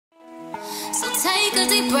Take a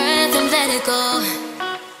deep breath and let it go.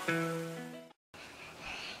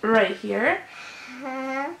 Right here.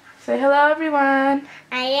 Say hello, everyone.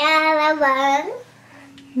 Hello, everyone.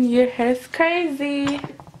 Your hair's crazy.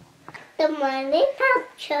 The morning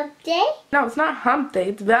hump day. No, it's not hump day.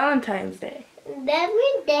 It's Valentine's Day.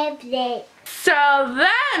 Day. So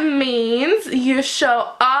that means you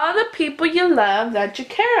show all the people you love that you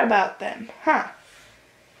care about them, huh?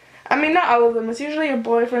 I mean, not all of them. It's usually your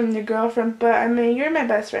boyfriend and your girlfriend, but I mean, you're my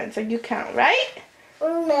best friend, so you count, right?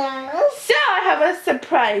 No. So I have a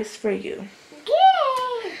surprise for you.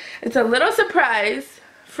 Yay! It's a little surprise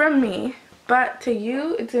from me, but to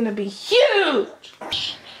you, it's gonna be huge.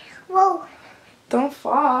 Whoa. Don't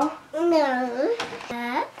fall. No.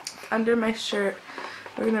 Under my shirt.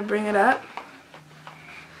 We're gonna bring it up.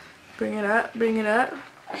 Bring it up, bring it up.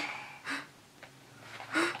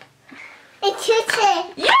 It's your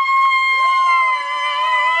turn. Yeah!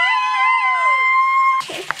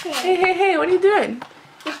 Hey, what are you doing?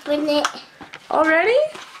 Open it. Already?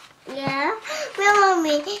 Yeah. Well,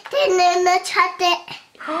 Mommy, then touch it.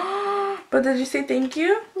 But did you say thank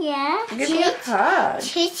you? Yeah. Give me a hug.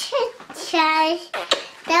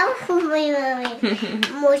 That was for me, Mommy.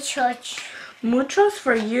 Muchos. Muchos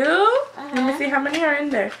for you? Let me see how many are in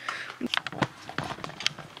there.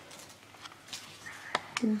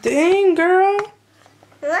 Dang, girl.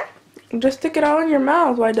 What? Just stick it all in your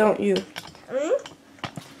mouth. Why don't you? Mm?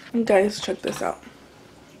 Guys, check this out.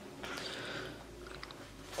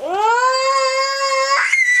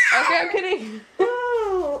 Okay, I'm kidding.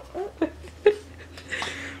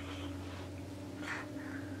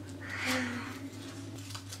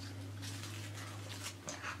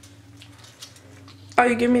 Oh,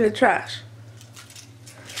 you give me the trash.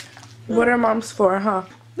 What are moms for, huh?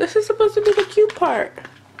 This is supposed to be the cute part.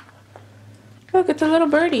 Look, it's a little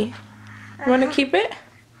birdie. You want to keep it?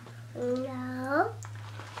 No.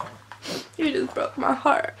 You just broke my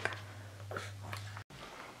heart.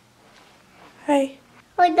 Hey.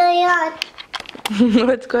 What's going on?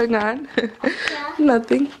 What's going on? Yeah.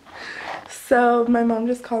 Nothing. So my mom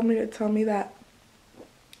just called me to tell me that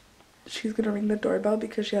she's gonna ring the doorbell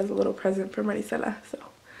because she has a little present for Marisela. So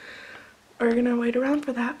we're gonna wait around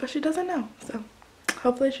for that, but she doesn't know. So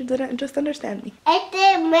hopefully she didn't just understand me. It's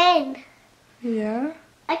the man. Yeah?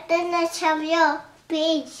 I didn't tell you.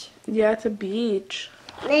 Beach. Yeah, it's a beach.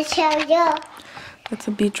 Let's tell you. That's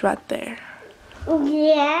a beach right there.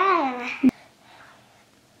 Yeah.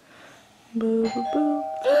 Boo, boo, boo.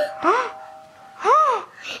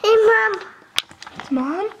 Hey, Mom. It's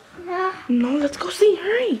Mom? No. No, let's go see.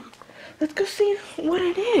 Hurry. Let's go see what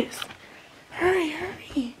it is. Hurry,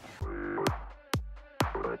 hurry.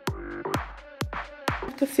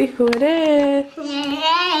 Let's see who it is.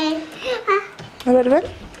 Yeah. A ver, ven.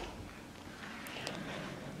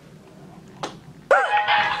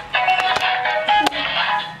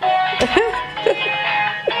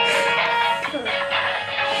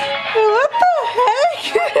 What the heck?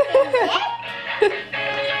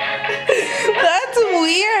 That's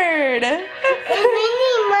weird. A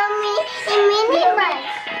mini, Mommy. A mini bus.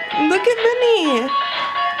 Look at Minnie.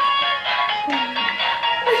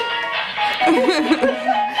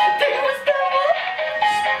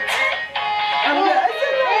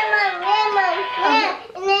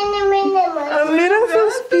 Mira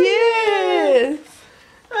sus pies.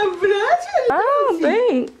 Oh,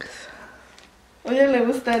 thanks. Oye, ¿le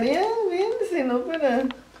gustaría? Bien, si no, para...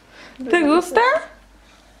 ¿Te gusta?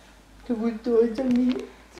 ¿Te gustó esta niña?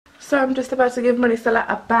 So I'm just about to give Marisela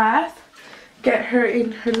a bath, get her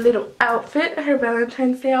in her little outfit, her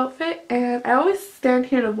Valentine's Day outfit, and I always stand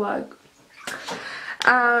here to vlog.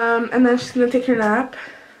 And then she's gonna take her nap.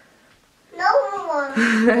 No more.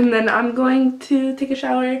 And then I'm going to take a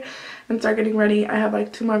shower and start getting ready. I have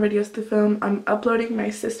like 2 more videos to film. I'm uploading my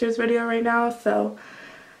sister's video right now, so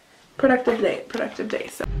productive day.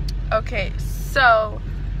 So okay, so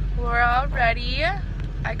we're all ready.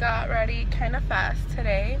 I got ready kind of fast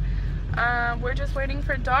today. We're just waiting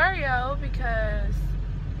for Dario because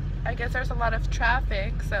I guess there's a lot of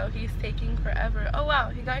traffic, so he's taking forever. Oh wow,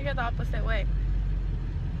 he got here the opposite way.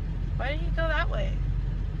 Why did he go that way?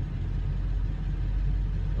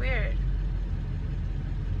 Weird.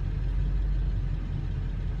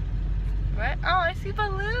 What? Oh, I see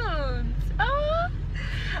balloons. Oh.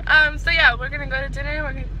 So yeah, we're gonna go to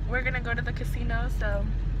dinner. We're gonna go to the casino. So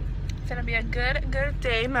it's gonna be a good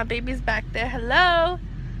day. My baby's back there. Hello.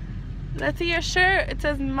 Let's see your shirt. It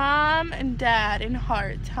says Mom and Dad in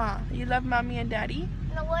heart, huh? You love Mommy and Daddy?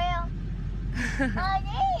 No, well. Oh,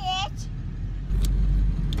 there it is.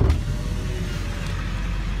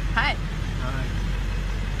 Hi.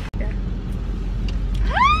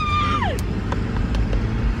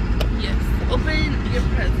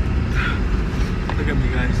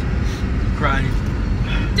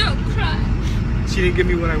 She didn't give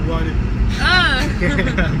me what I wanted.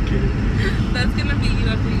 I'm kidding. That's gonna be you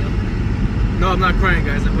after you. No, I'm not crying,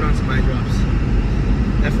 guys. I put on some eye drops.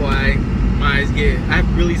 FYI, my eyes I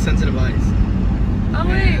have really sensitive eyes. Oh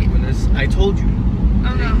wait. When I told you.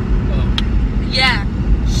 Oh no. Oh. Yeah.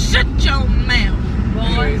 Shut your mouth, boy.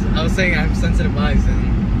 Anyways, I was saying I have sensitive eyes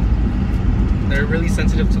and they're really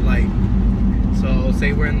sensitive to light. So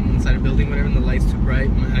say we're inside a building, whatever, and the light's too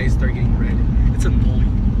bright, my eyes start getting red. It's annoying.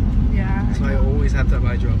 Yeah. So I always have to have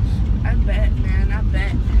eye drops. I bet, man. I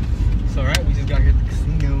bet. It's alright, we just got here at the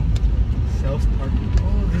casino. Self-parking.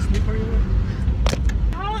 Oh, this new parking lot?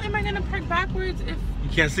 How am I gonna park backwards if You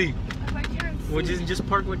can't see. I can't see? Well, just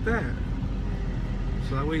park like that.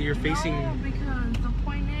 So that way you're facing... No, because the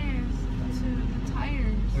point is to the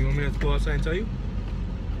tires. Oh, you want me to go outside and tell you?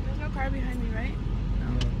 There's no car behind me, right? No.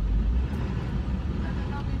 And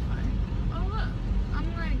then I'll be fine. Oh look,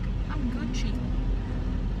 I'm Gucci.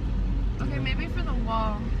 Okay, maybe for the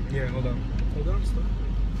wall. Yeah, hold on. Hold on, stop.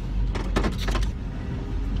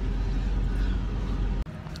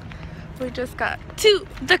 We just got to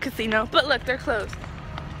the casino, but look, they're closed.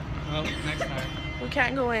 Well, next time. We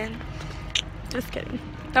can't go in. Just kidding.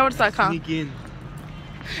 That would suck, huh? Sneak in.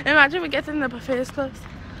 Imagine we get in, the buffet is closed.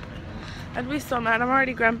 I'd be so mad. I'm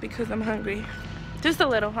already grumpy because I'm hungry. Just a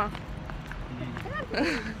little, huh?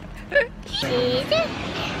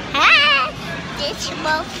 Hi. This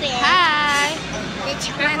muffin. Hi. This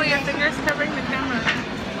Careful, your one. fingers covering the camera.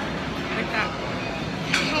 Like that.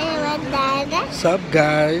 Hi, Dada. What's up,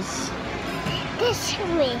 guys? This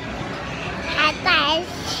me. Hi, guys.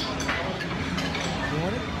 You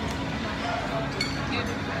want it?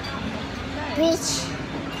 Which?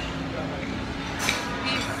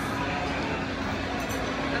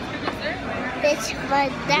 This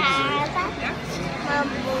one, Dada.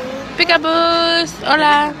 Mamu. Peekaboo.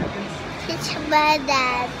 Hola. This one,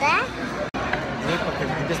 Dada.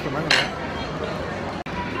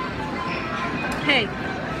 Hey,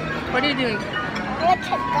 what are you doing? What's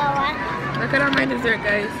it going? Look at all my dessert,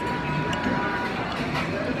 guys.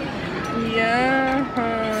 Yum.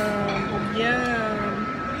 Yum.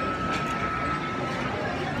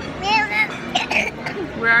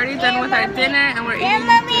 We're already done with our dinner and we're eating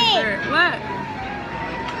dessert. What?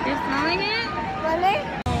 You're smelling it?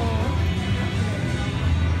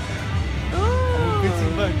 Ooh.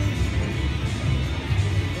 15 bucks.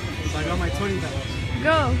 So I got my 20 back.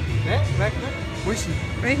 Go. Back. Where's she?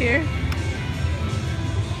 Right here.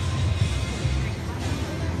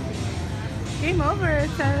 Game over, it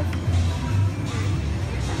says.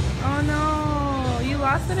 Oh no. You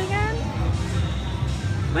lost it again?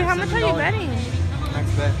 Wait, how much are you betting?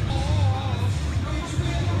 Next bet.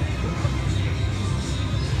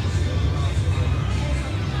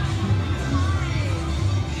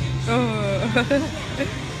 Oh.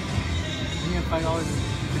 You have $5.50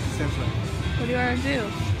 left. What do you want to do?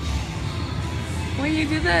 When you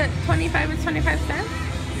do the 25 is 25 cents?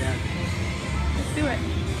 Yeah. Let's do it.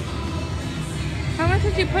 How much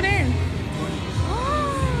did you put in?